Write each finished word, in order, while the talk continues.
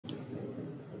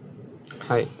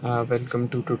Hi, welcome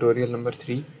to tutorial number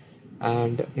 3,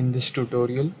 and in this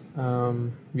tutorial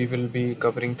we will be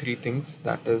covering three things,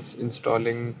 that is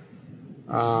installing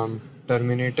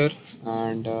Terminator,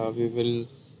 and we will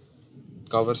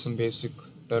cover some basic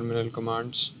terminal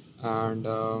commands, and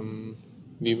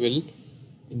we will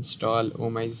install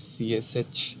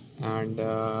Oh-my-zsh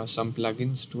and some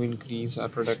plugins to increase our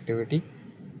productivity.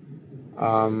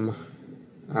 um,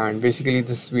 and basically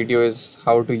this video is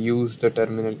how to use the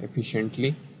terminal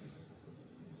efficiently.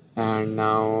 And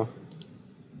now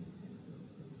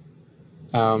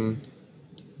um,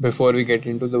 before we get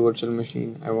into the virtual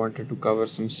machine, I wanted to cover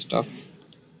some stuff.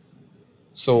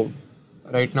 So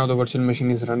right now the virtual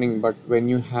machine is running, but when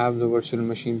you have the virtual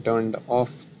machine turned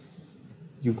off,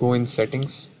 you go in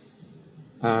settings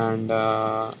and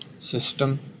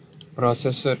system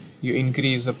processor, you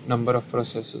increase the number of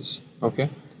processes, okay,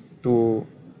 to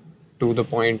the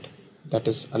point that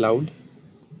is allowed.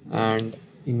 And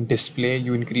in display,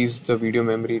 you increase the video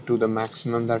memory to the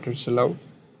maximum that is allowed.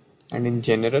 And in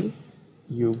general,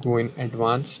 you go in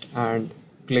advanced and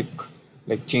click,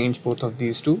 like, change both of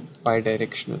these to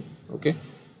bidirectional. Okay,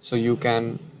 so you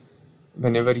can,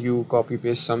 whenever you copy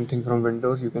paste something from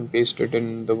Windows, you can paste it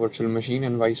in the virtual machine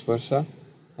and vice versa,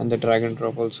 and the drag and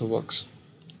drop also works.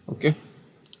 Okay,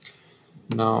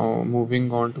 now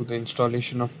moving on to the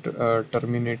installation of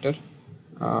Terminator.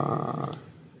 uh,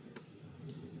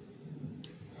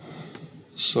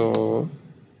 so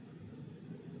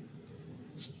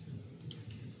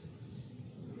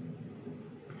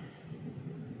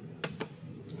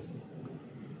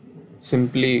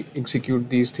simply execute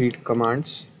these three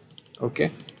commands.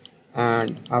 Okay,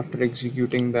 and after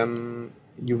executing them,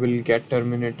 you will get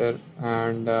Terminator,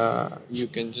 and you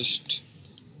can just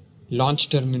launch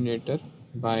Terminator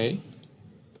by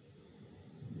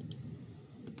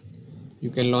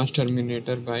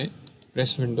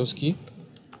press Windows key,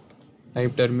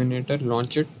 type Terminator,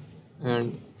 launch it,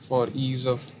 and for ease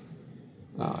of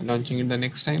launching it the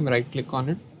next time, right click on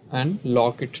it and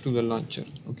lock it to the launcher.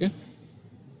 Okay,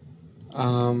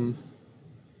 and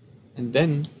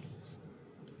then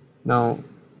now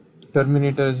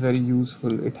Terminator is very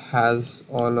useful. It has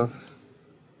all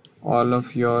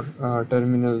of your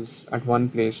terminals at one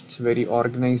place. It's a very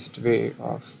organized way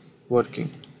of working.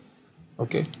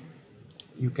 Okay,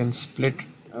 you can split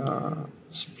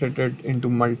it into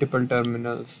multiple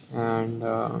terminals, and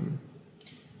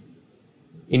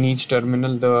in each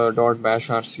terminal the .bash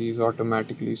rc is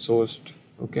automatically sourced.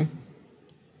 Okay,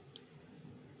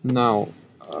 now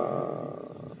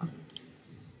uh,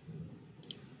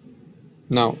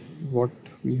 now what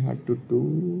we had to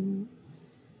do,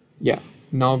 yeah,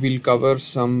 now we'll cover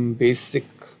some basic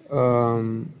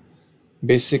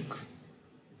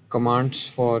commands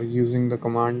for using the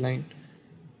command line.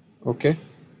 Okay,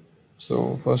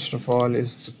 so first of all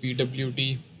is the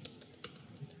pwd.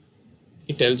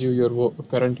 It tells you your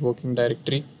current working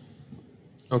directory.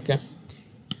 Okay,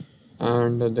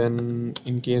 and then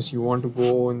in case you want to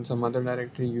go in some other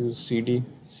directory, use cd,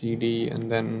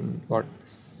 and then what,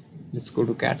 let's go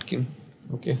to catkin.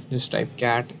 Okay, just type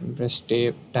cat and press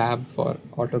tab for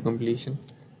auto completion.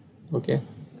 Okay,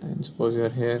 and suppose you are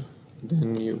here,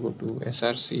 then you go to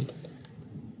src.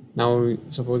 Now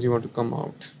suppose you want to come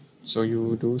out, so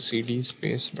you do cd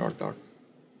space dot dot.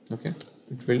 Okay,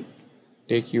 it will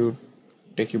take you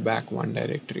back one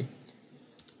directory.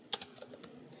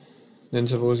 Then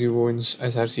suppose you go in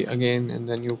src again, and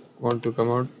then you want to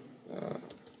come out, uh,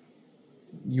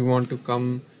 you want to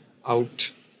come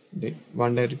out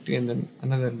one directory, and then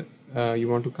another, you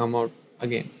want to come out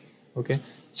again. Okay,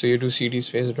 so you do cd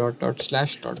space dot dot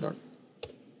slash dot dot,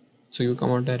 so you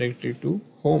come out directly to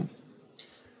home.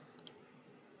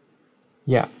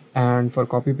 Yeah, and for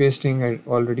copy pasting, I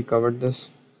already covered this,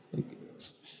 like,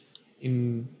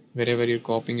 in wherever you're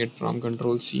copying it from,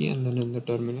 control C, and then in the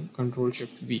terminal control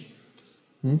shift V.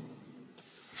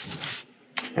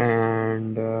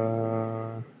 And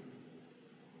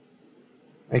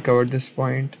I covered this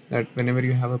point, that whenever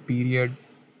you have a period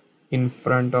in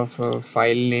front of a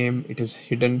file name, it is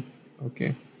hidden.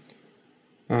 Okay,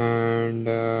 and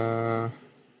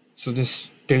so this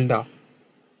tilde,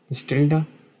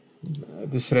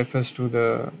 this refers to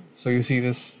the, so you see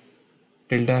this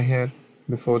tilde here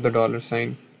before the dollar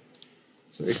sign,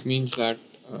 so it means that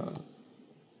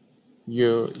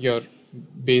your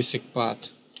basic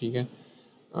path. Okay,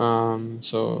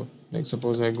 so like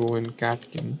suppose I go in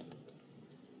catkin,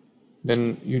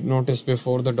 then you notice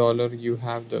before the dollar you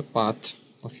have the path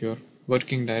of your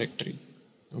working directory.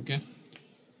 Okay,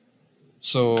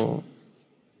 so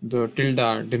the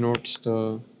tilde denotes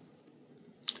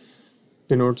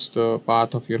the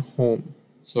path of your home.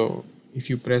 So if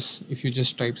you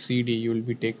just type cd, you will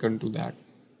be taken to that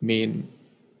main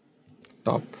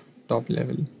top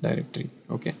level directory.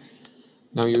 Okay,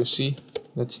 now you see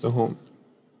that's the home.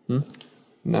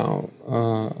 Now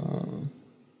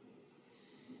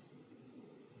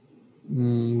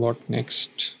what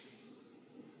next?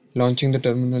 Launching the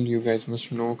terminal, you guys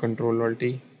must know Control Alt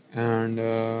T, and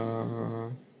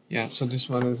yeah, so this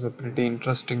one is a pretty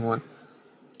interesting one.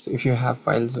 So if you have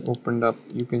files opened up,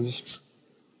 you can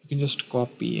just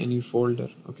copy any folder.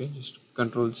 Okay, just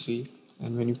Control C,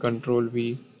 and when you Control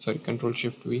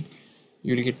Shift V,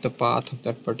 you will get the path of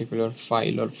that particular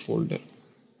file or folder.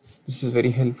 This is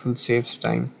very helpful, saves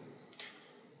time.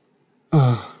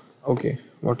 Okay,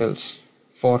 what else?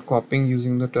 For copying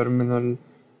using the terminal,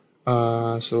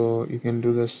 so you can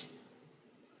do this.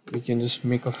 We can just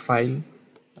make a file,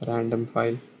 a random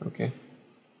file. Okay,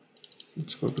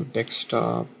 let's go to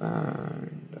desktop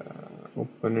and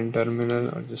open in terminal,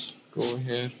 or just go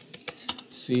here,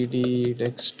 cd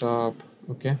desktop.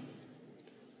 Okay,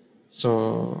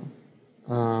 so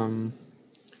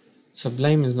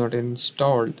Sublime is not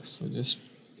installed, so let's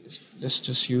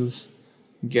just use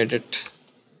gedit.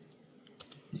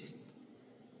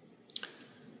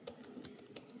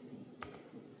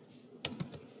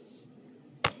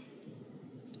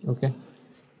 Okay,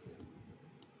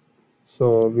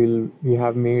 so we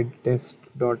have made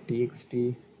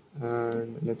test.txt,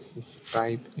 and let's just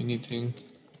type anything,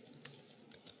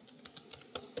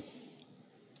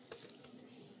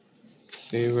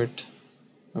 save it.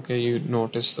 Okay, you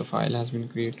notice the file has been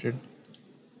created.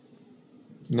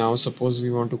 Now suppose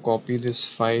we want to copy this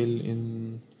file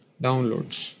in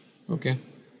downloads. Okay,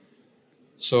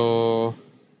 so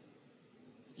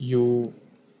you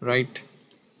write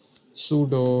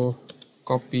sudo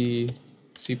copy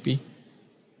cp,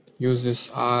 use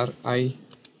this RI.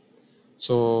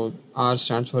 So R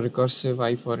stands for recursive,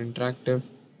 I for interactive.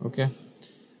 Okay,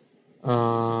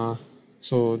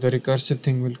 so the recursive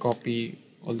thing will copy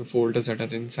all the folders that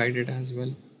are inside it as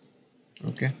well.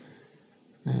 Okay,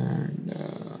 and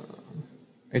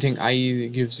I think I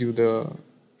gives you the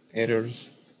errors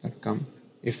that come,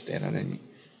 if there are any.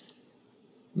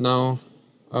 Now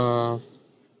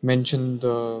mention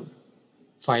the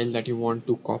file that you want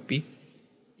to copy.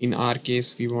 In our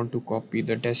case, we want to copy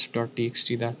the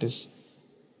test.txt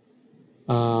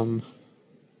um,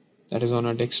 that is on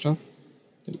our desktop.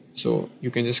 So you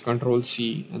can just Control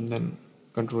C and then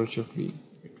Control Shift V.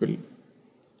 It will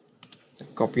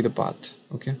copy the path.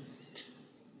 Okay.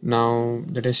 Now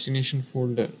the destination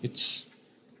folder, it's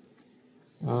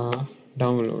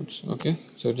downloads. Okay,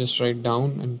 so just write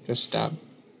down and press tab,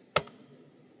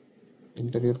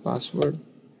 enter your password,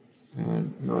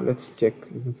 and now let's check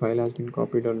if the file has been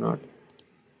copied or not.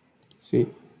 See,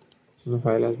 so the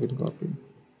file has been copied.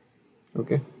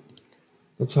 Okay,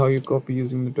 that's how you copy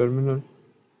using the terminal.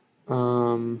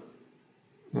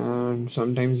 And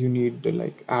sometimes you need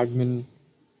like admin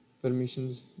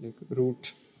permissions, like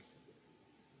root.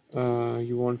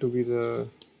 You want to be the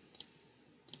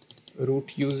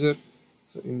root user,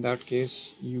 so in that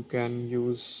case you can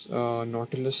use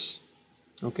Nautilus,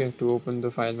 okay, to open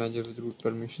the file manager with root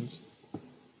permissions.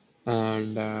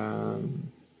 And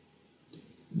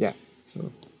yeah,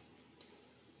 so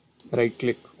right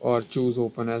click or choose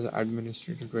open as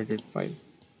administrator rated file.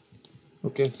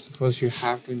 Okay, so first you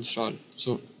have to install,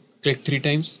 so click 3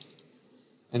 times,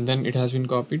 and then it has been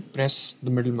copied, press the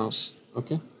middle mouse.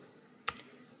 Okay,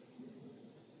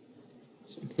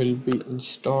 so it will be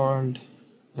installed,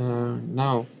 and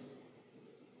now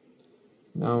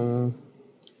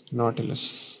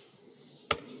Nautilus.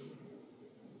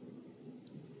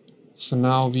 So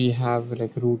now we have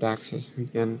like root access. We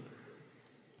can,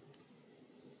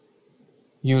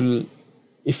 you'll,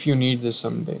 if you need this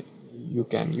someday, you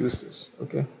can use this.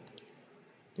 Okay,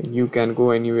 you can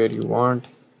go anywhere you want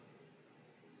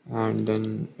and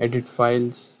then edit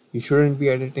files you shouldn't be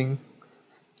editing,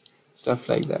 stuff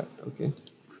like that. Okay,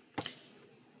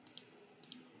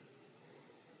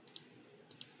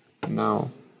 now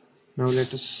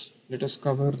let us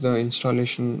cover the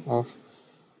installation of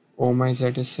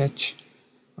Oh-my-zsh.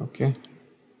 Okay,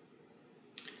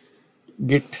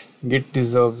 git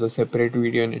deserves a separate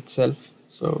video in itself,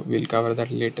 so we'll cover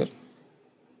that later.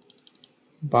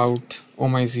 About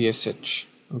Oh-my-zsh.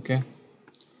 Okay,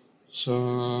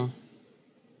 so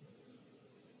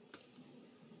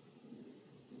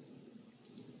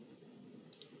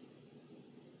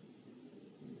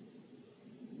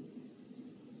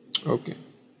okay,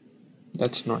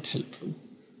 that's not helpful.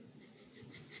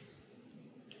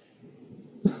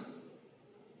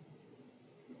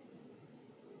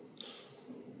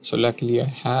 So luckily I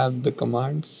have the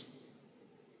commands.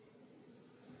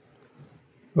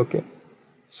 Okay,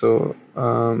 so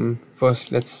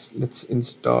first let's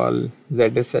install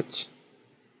ZSH.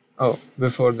 Oh,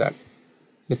 before that,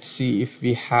 let's see if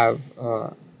we have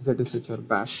ZSH or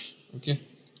bash. Okay,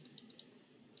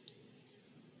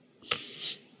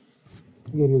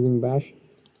 we are using bash.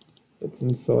 Let's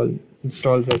install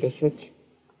ZSH.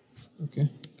 Okay,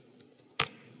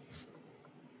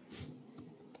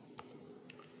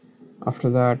 after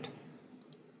that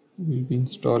we'll be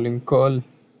installing curl.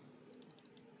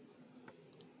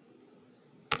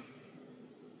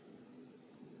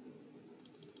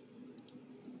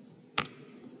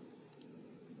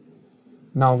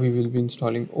 Now we will be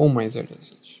installing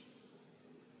Oh-my-zsh.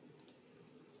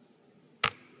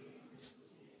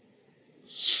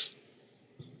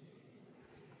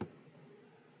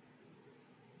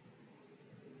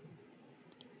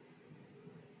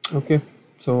 Okay,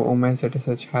 so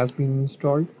Oh-my-zsh has been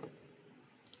installed.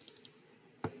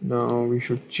 Now we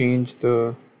should change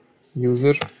the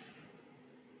user.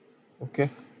 Okay,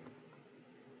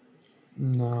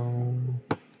 now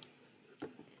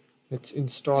let's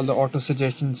install the auto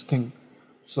suggestions thing.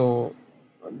 So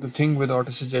the thing with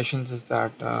auto suggestions is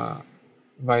that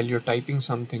while you're typing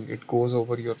something, it goes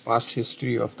over your past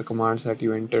history of the commands that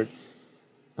you entered,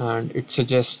 and it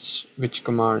suggests which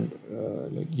command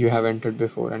like you have entered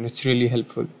before, and it's really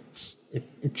helpful.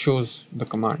 It shows the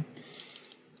command.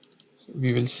 So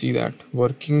we will see that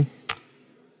working.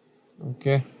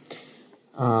 Okay,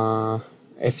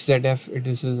 FZF,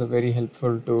 this is a very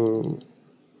helpful to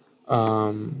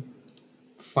um,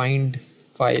 find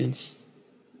files.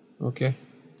 Okay,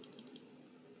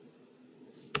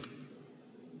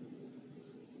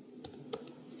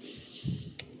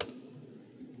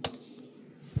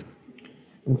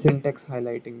 and syntax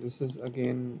highlighting, this is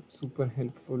again super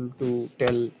helpful to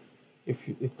tell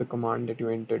if the command that you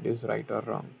entered is right or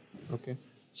wrong. Okay,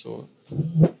 so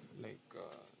like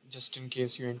just in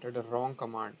case you entered a wrong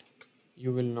command,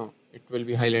 you will know, it will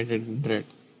be highlighted in red.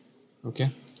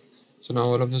 Okay, so now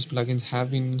all of these plugins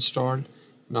have been installed.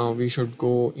 Now we should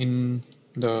go in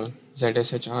the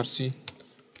ZSHRC.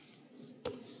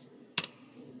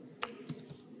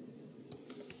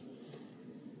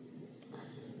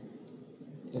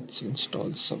 Let's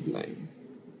install Sublime.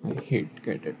 I hate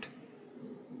get it.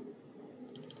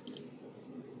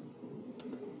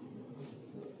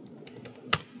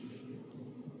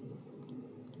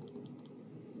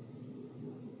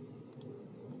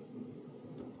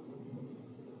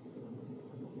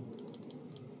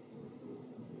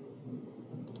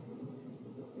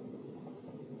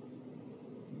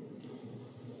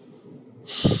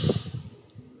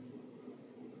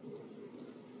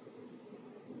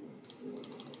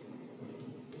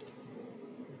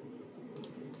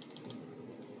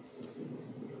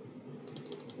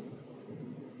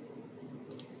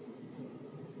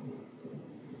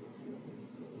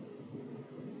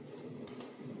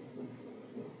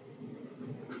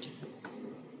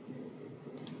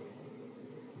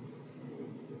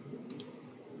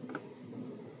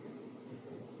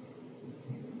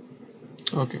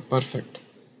 Okay, perfect.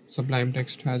 Sublime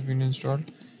text has been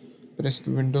installed. Press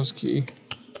the Windows key.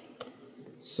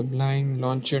 Sublime,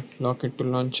 launch it, lock it to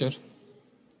launcher.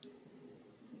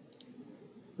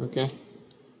 Okay,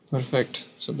 perfect.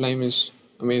 Sublime is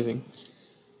amazing.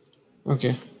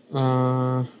 Okay,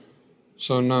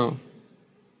 so now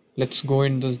let's go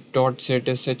in this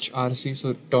 .zshrc.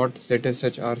 So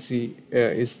 .zshrc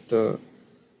is the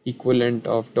equivalent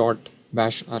of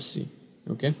 .bashrc.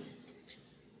 Okay,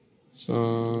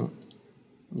 so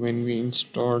when we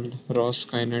installed ROS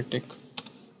Kinetic,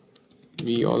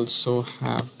 we also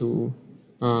have to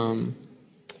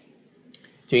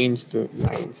change the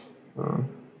lines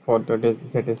for the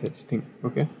ZSH thing.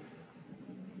 Okay,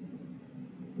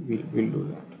 we'll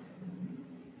do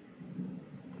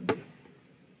that.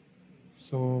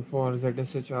 So for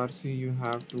ZSHRC you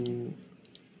have to do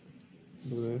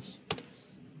this.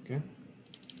 Okay,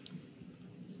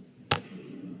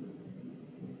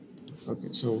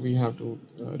 okay, so we have to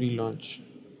relaunch,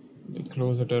 like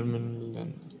close the terminal,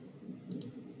 then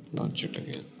launch it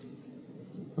again.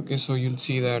 Okay, so you'll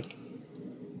see that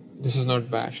this is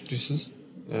not bash, this is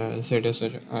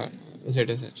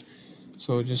ZSH.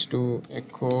 So just to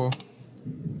echo,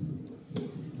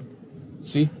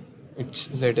 see, it's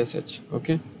ZSH.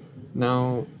 Okay,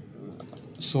 now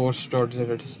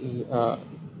source.zsh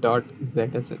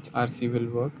 .zshrc will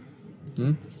work.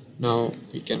 Now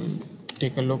we can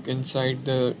take a look inside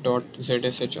the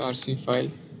 .zshrc file.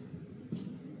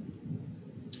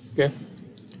 Okay,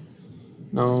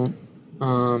 now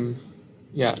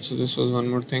yeah, so this was one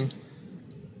more thing.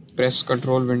 Press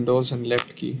Ctrl Windows and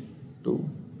left key to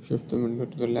shift the window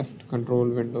to the left, control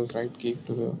Windows right key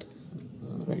to the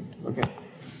right. Okay,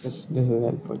 this is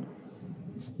helpful.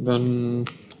 Then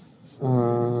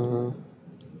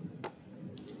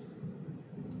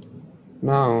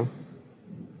now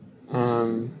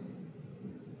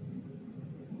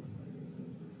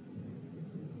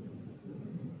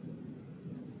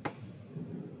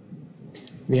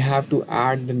we have to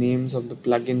add the names of the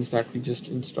plugins that we just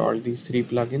installed, these three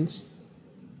plugins: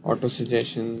 auto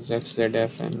suggestions,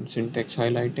 FZF, and syntax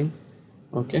highlighting.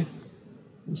 Okay,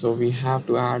 so we have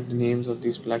to add the names of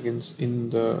these plugins in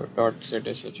the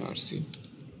 .zshrc.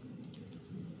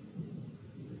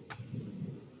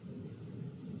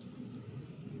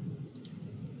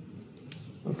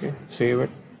 Okay, save it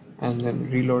and then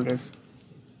reload it.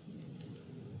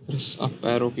 Press up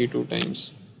arrow key 2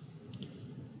 times.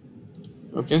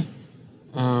 Okay,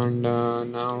 and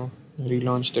now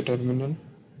relaunch the terminal.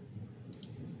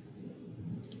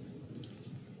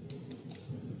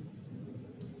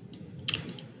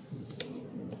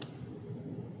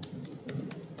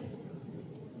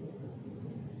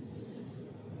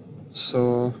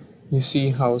 So you see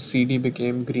how CD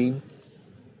became green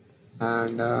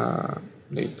and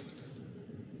like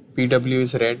PW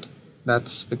is red.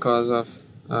 That's because of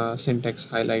syntax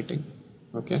highlighting.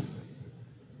 Okay,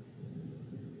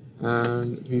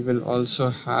 and we will also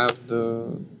have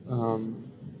the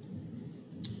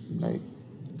like,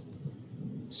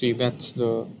 see, that's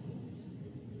the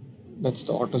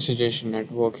auto suggestion at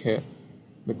work here,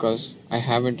 because I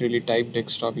haven't really typed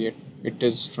desktop yet. It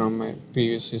is from my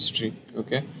previous history.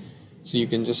 Okay, so you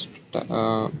can just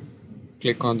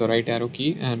click on the right arrow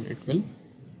key and it will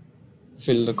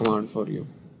fill the command for you.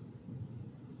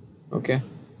 Okay,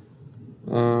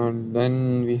 and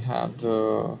then we have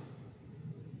the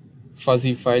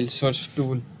fuzzy file search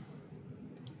tool.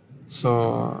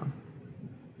 So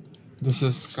this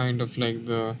is kind of like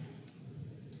the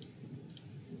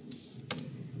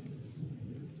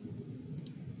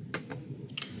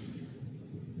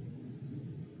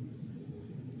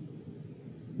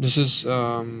this is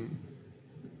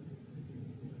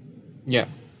yeah,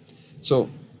 so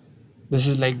this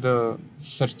is like the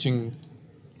searching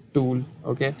tool.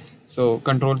 Okay, so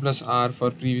control plus R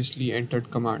for previously entered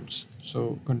commands.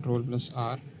 So control plus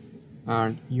R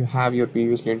and you have your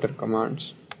previously entered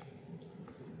commands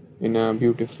in a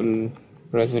beautiful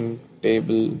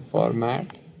presentable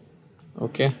format.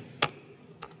 Okay,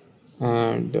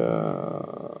 and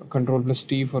control plus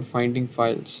T for finding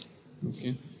files.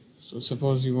 Okay, so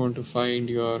suppose you want to find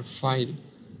your file,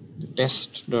 the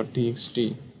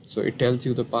test.txt, so it tells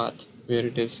you the path where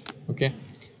it is. Okay,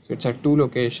 so it's at two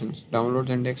locations, downloads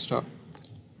and desktop.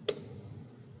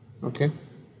 Okay,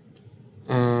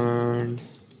 and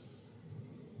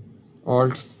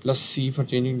alt plus C for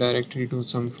changing directory to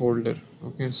some folder.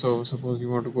 Okay, so suppose you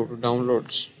want to go to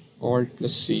downloads, alt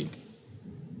plus C,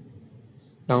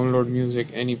 download music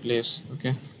any place.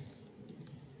 Okay,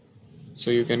 so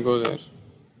you can go there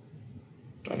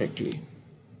directly.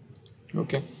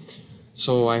 Okay,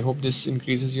 so I hope this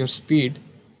increases your speed.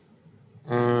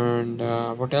 And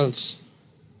what else?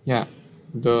 Yeah,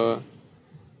 the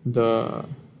the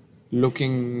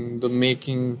the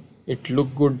making it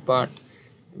look good part,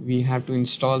 we have to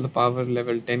install the power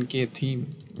level 10K theme.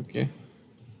 Okay,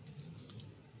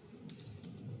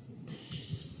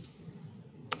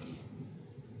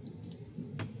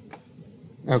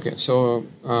 okay, so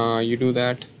you do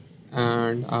that,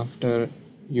 and after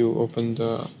you open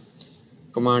the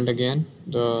command again,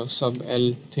 the sub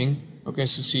L thing. Okay,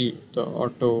 so see the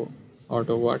auto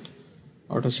what,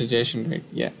 auto suggestion, right?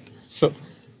 Yeah, so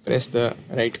press the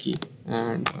right key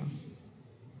and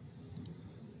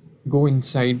go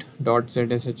inside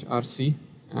 .zshrc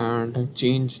and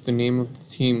change the name of the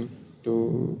theme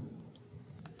to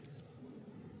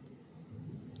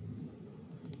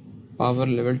power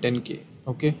level 10K.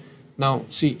 Okay, now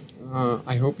see,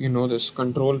 I hope you know this.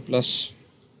 Control plus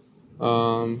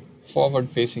forward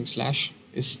facing slash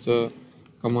is the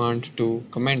command to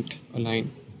comment a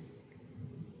line.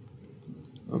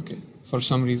 Okay, for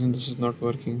some reason this is not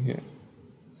working here.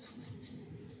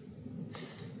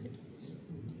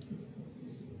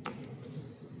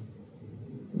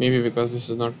 Maybe because this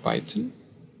is not Python.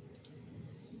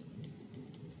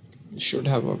 It should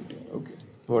have worked. Okay,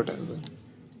 whatever.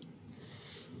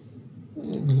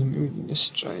 Let's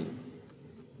try.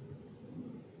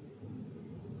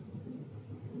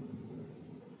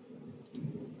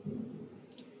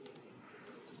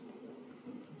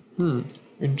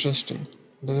 Interesting.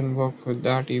 Doesn't work with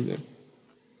that either.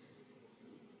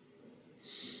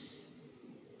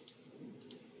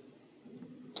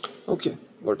 Okay,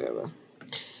 whatever.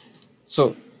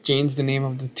 So change the name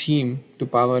of the theme to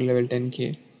power level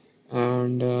 10k,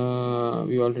 and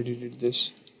we already did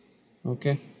this.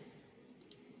 Okay,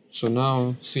 so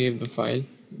now save the file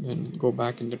and go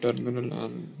back in the terminal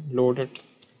and load it.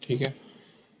 Okay,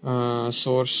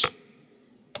 source.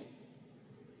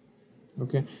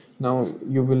 Okay, now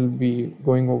you will be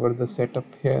going over the setup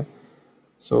here.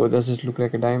 So does this look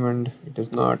like a diamond? It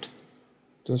does not.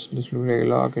 Does this look like a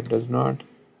lock? It does not.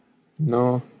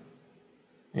 No.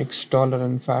 X taller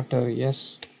and fatter,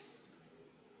 yes.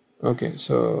 Okay,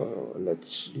 so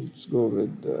let's go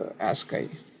with the ASCII.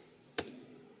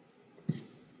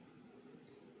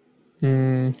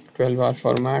 12R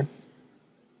format,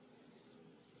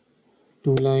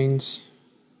 2 lines,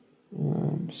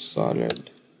 and solid.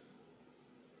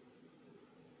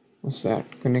 What's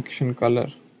that? Connection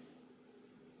color.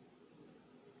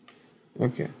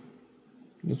 Okay,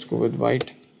 let's go with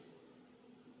white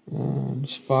and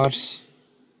sparse,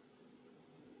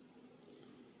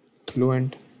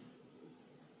 fluent.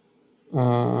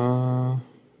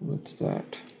 What's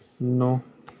that? No.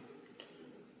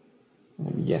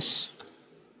 And yes.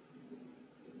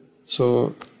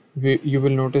 So you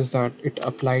will notice that it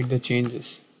applied the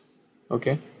changes.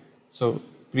 Okay, so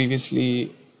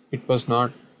previously it was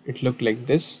not, it looked like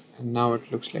this, and now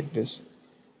it looks like this.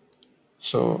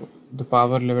 So the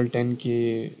power level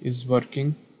 10k is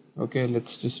working. Okay,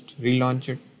 let's just relaunch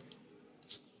it,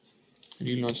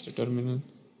 relaunch the terminal,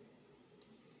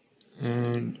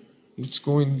 and let's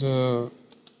go in the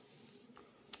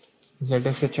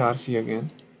ZSHRC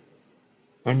again,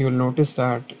 and you'll notice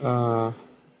that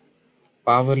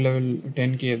power level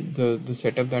 10k, the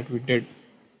setup that we did,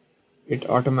 it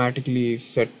automatically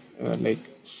set like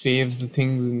saves the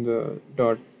things in the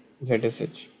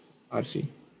 .zshrc.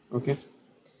 Okay,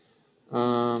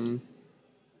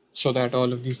 so that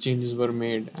all of these changes were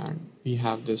made and we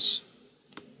have this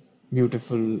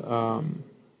beautiful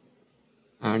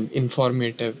and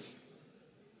informative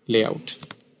layout.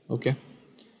 Okay,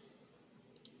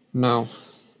 now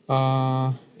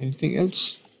anything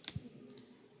else?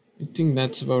 I think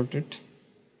that's about it.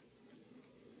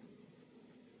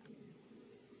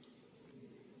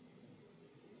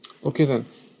 Okay then,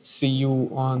 see you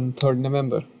on 3rd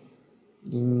November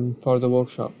for the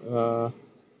workshop.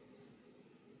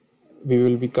 We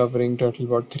will be covering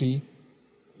Turtlebot 3.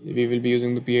 We will be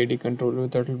using the PID controller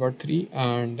with Turtlebot 3,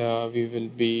 and we will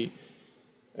be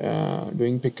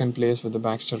doing pick and place with the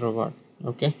Baxter robot.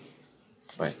 Okay,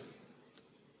 bye.